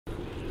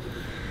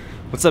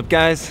What's up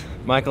guys,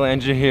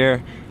 Michelangelo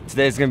here.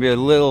 Today's gonna be a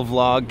little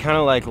vlog, kind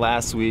of like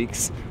last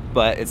week's,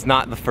 but it's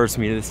not the first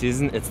meet of the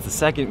season, it's the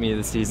second meet of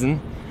the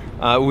season.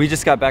 We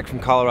just got back from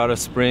Colorado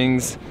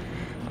Springs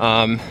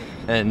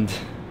and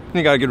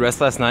we got a good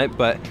rest last night,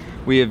 but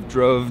we have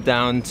drove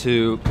down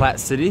to Platte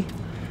City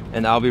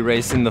and I'll be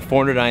racing the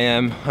 400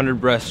 IM,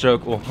 100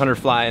 breaststroke, well 100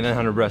 fly and then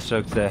 100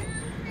 breaststroke today.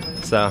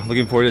 So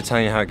looking forward to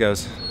telling you how it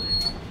goes.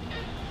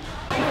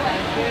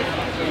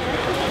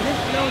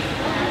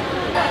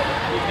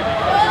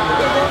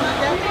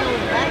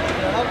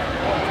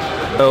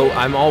 So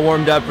I'm all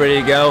warmed up, ready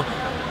to go.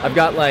 I've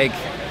got like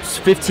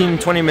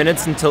 15-20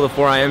 minutes until the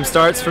 4 IM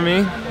starts for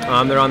me.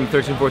 They're on the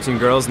 13-14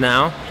 girls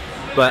now,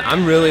 but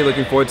I'm really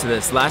looking forward to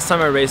this. Last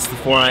time I raced the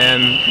 4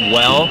 IM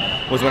well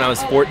was when I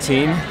was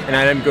 14, and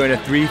I ended up going to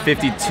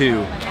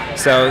 352.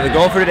 So the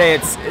goal for today,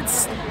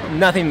 it's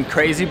nothing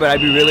crazy, but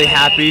I'd be really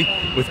happy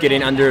with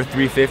getting under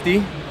 350.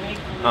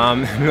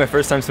 My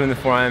first time swimming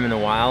the 4 IM in a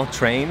while,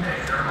 trained,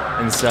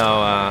 and so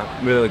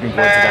really looking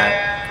forward to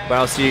that. But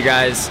I'll see you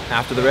guys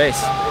after the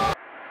race.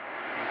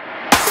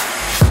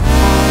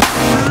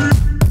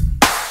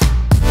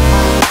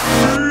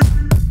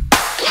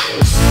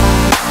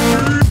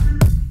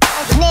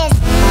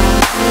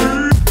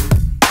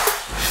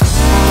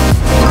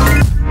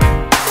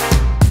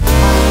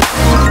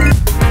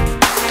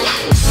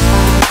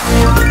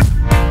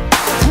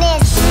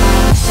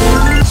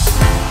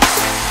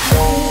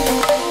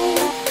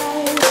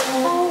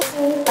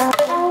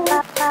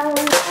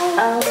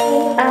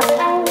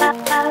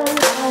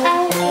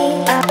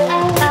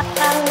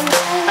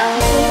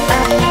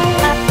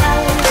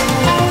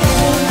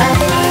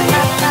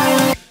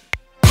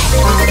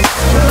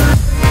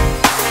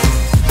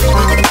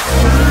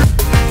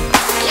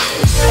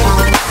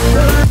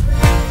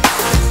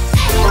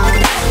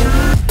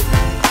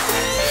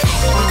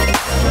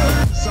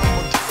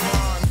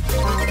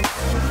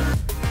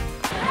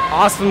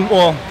 Awesome,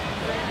 well,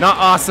 not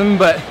awesome,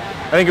 but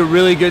I think a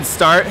really good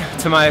start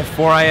to my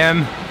 4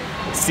 IM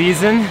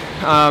season.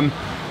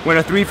 Went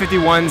a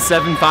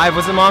 351.75,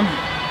 was it, Mom?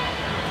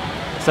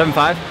 7.5?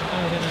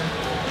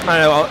 I don't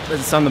know,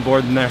 it's on the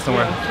board in there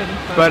somewhere.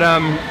 But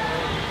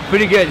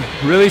pretty good,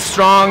 really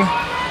strong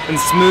and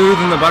smooth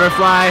in the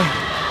butterfly.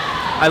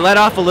 I let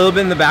off a little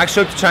bit in the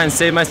backstroke to try and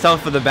save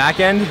myself for the back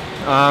end.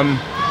 So I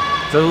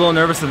was a little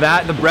nervous of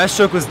that. The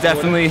breaststroke was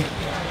definitely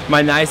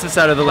my nicest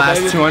out of the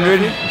last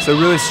 200, so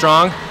really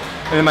strong.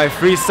 And then my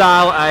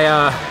freestyle,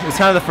 it was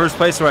kind of the first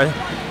place where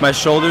my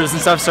shoulders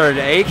and stuff started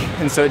to ache,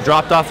 and so it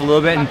dropped off a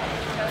little bit, and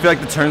I feel like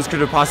the turns could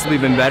have possibly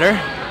been better.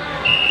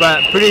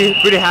 But pretty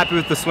happy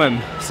with the swim,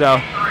 so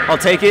I'll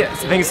take it. I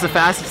think it's the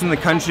fastest in the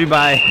country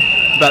by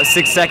about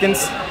 6 seconds,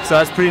 so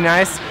that's pretty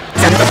nice.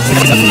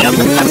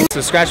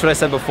 So scratch what I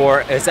said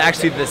before, it's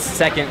actually the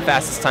second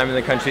fastest time in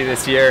the country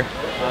this year.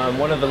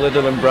 One of the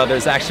Litherland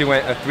brothers actually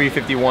went a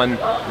 351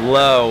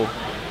 low,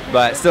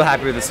 but still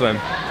happy with the swim,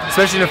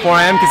 especially in a 4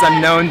 IM because I'm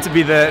known to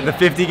be the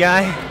 50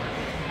 guy.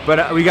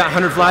 But we got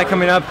 100 fly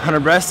coming up,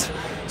 100 breast,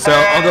 so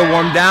I'll go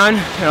warm down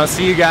and I'll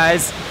see you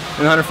guys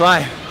in the 100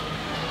 fly.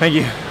 Thank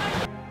you.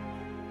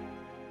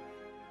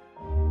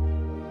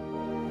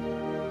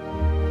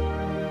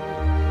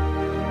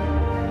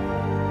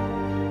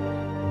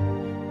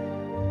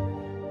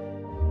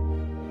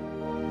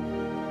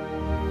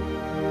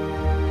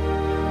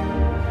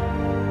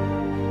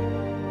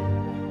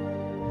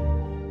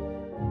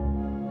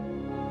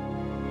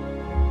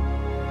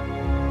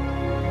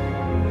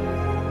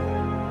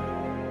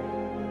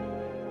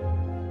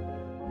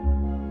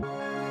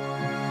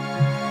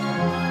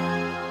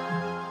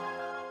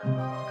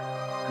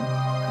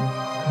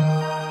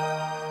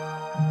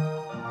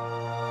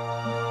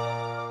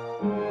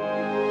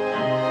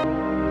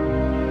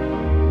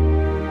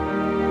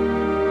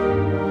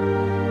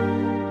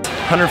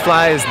 Hunter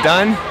fly is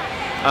done.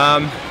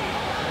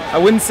 I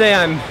wouldn't say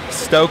I'm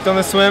stoked on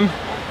the swim.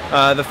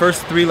 The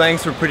first 3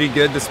 lengths were pretty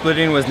good. The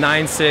splitting was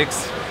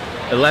 9.6,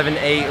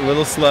 11.8, a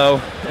little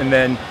slow, and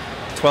then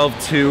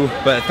 12.2,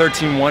 but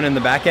 13.1 in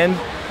the back end.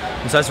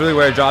 And so that's really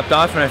where I dropped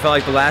off, and I felt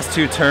like the last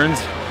 2 turns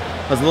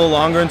I was a little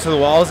longer into the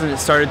walls and it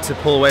started to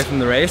pull away from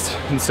the race.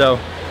 And so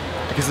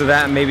because of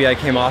that, maybe I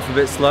came off a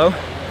bit slow.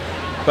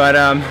 But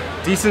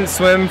decent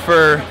swim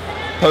for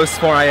post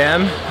 4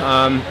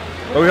 IM.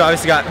 But we've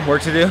obviously got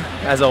work to do,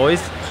 as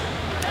always.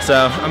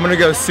 So I'm gonna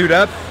go suit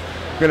up.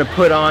 I'm gonna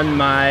put on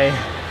my,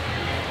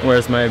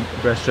 where's my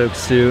breaststroke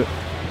suit?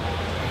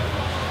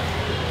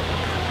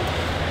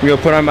 I'm gonna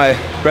put on my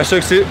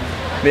breaststroke suit,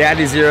 the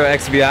Adizero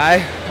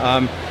XVI.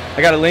 I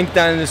got a link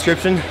down in the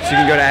description, so you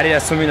can go to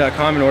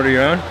adidasswimming.com and order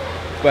your own.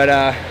 But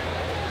I'll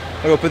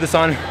go put this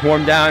on,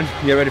 warm down,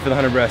 and get ready for the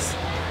 100 breasts.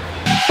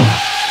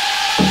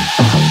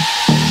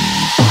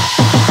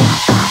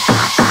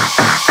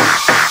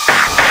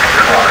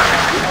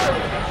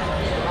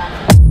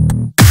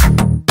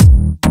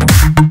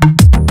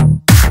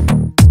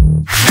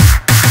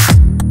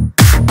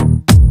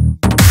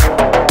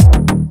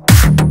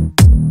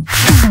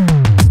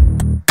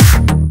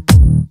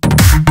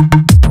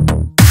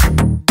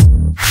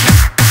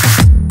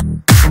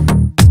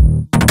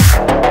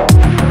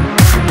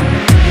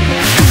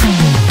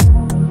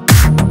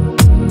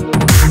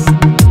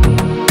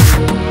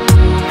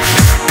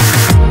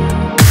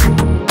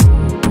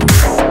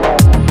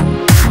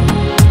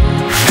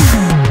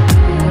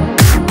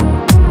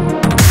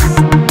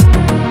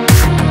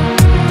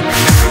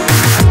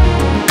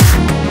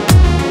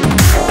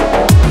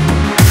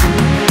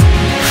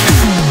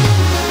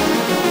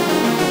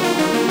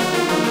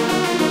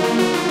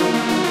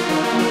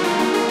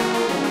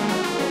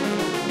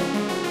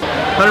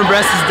 water and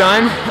breast is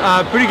done.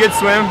 Pretty good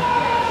swim.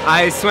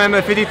 I swam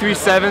a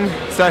 53.7,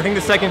 so I think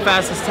the second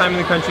fastest time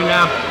in the country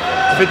now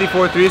is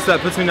 54.3, so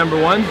that puts me number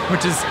 1,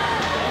 which is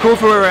cool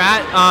for where we're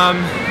at.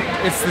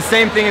 It's the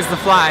same thing as the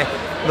fly.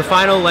 The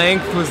final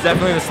length was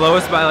definitely the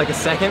slowest by like a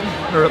second,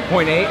 or a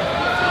 0.8.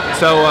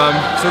 So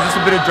just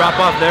a bit of drop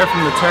off there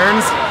from the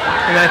turns,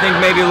 and I think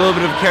maybe a little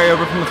bit of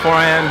carryover from the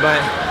 4IM, but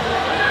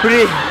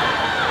pretty,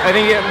 I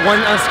think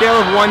on a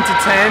scale of 1 to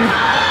 10,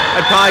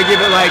 I'd probably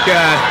give it like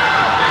a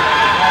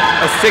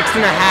 6.5,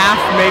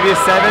 maybe a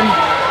 7,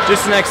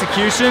 just in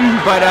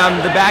execution, but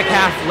the back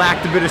half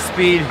lacked a bit of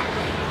speed.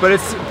 But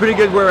it's pretty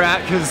good where we're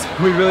at because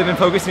we've really been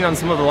focusing on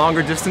some of the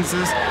longer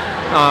distances,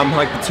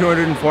 like the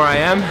 200 and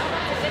 4IM.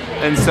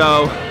 And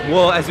so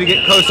we'll, as we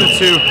get closer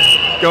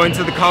to going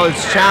to the college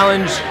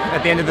challenge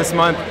at the end of this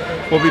month,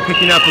 we'll be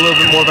picking up a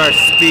little bit more of our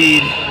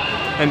speed,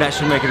 and that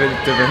should make a big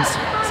difference.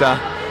 So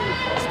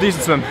it's a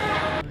decent swim.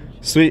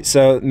 Sweet,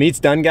 so meet's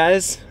done,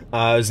 guys.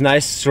 It was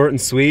nice, short and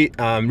sweet.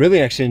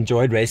 Really actually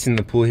enjoyed racing in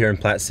the pool here in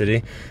Platte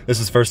City. This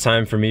was the first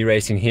time for me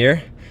racing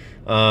here.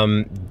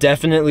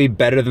 Definitely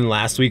better than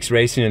last week's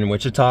racing in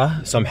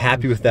Wichita, so I'm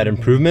happy with that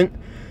improvement.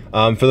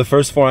 For the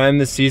first 4IM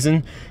this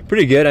season,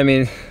 pretty good. I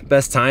mean,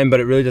 best time, but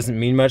it really doesn't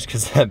mean much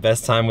because that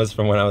best time was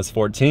from when I was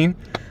 14.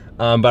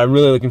 But I'm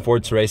really looking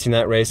forward to racing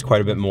that race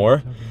quite a bit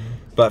more.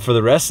 But for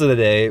the rest of the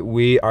day,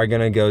 we are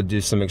gonna go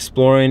do some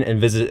exploring and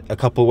visit a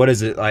couple, what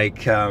is it,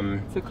 like?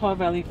 It's a Kaw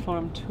Valley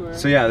Farm tour.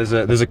 So yeah,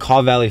 there's a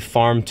Kaw Valley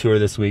Farm tour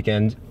this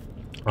weekend.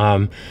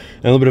 And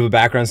a little bit of a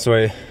background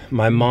story.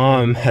 My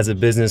mom has a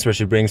business where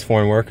she brings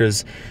foreign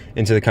workers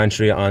into the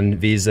country on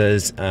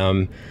visas.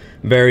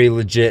 Very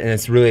legit, and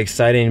it's really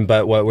exciting,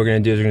 but what we're gonna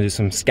do is we're gonna do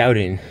some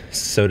scouting,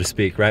 so to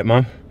speak, right,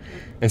 Mom?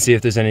 And see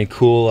if there's any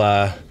cool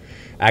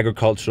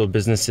agricultural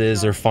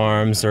businesses or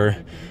farms or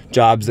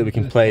jobs that we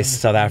can place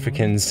South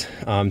Africans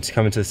to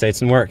come into the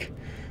States and work.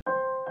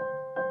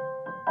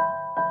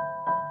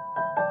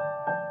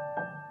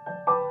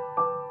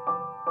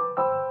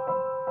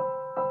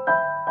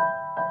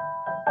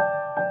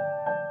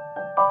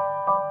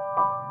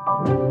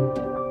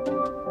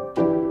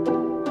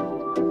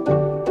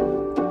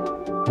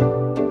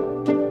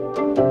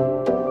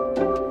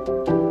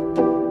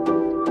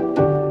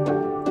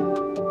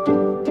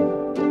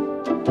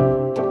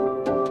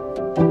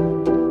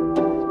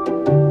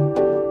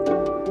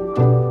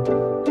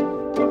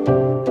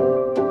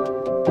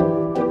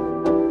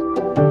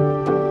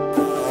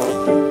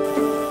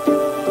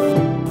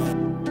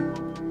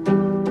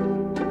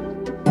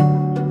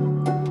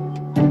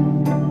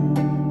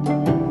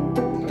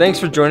 Thanks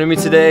for joining me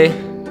today.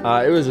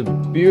 It was a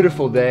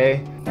beautiful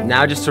day.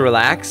 Now just to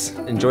relax,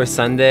 enjoy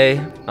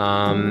Sunday.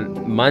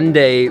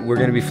 Monday, we're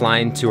gonna be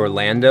flying to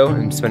Orlando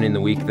and spending the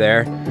week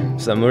there.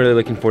 So I'm really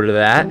looking forward to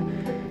that.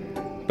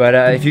 But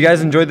if you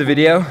guys enjoyed the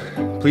video,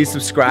 please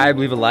subscribe,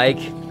 leave a like.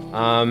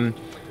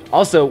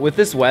 Also, with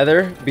this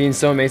weather being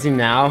so amazing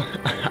now,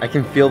 I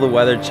can feel the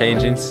weather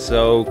changing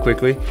so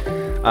quickly.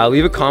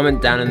 Leave a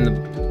comment down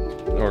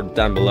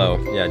below.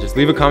 Yeah, just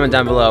leave a comment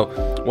down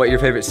below what your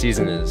favorite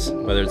season is,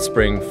 whether it's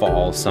spring,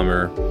 fall,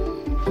 summer,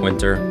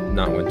 winter.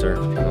 Not winter,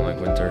 I don't like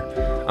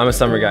winter. I'm a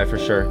summer guy for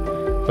sure.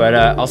 But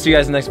I'll see you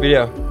guys in the next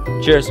video.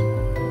 Cheers.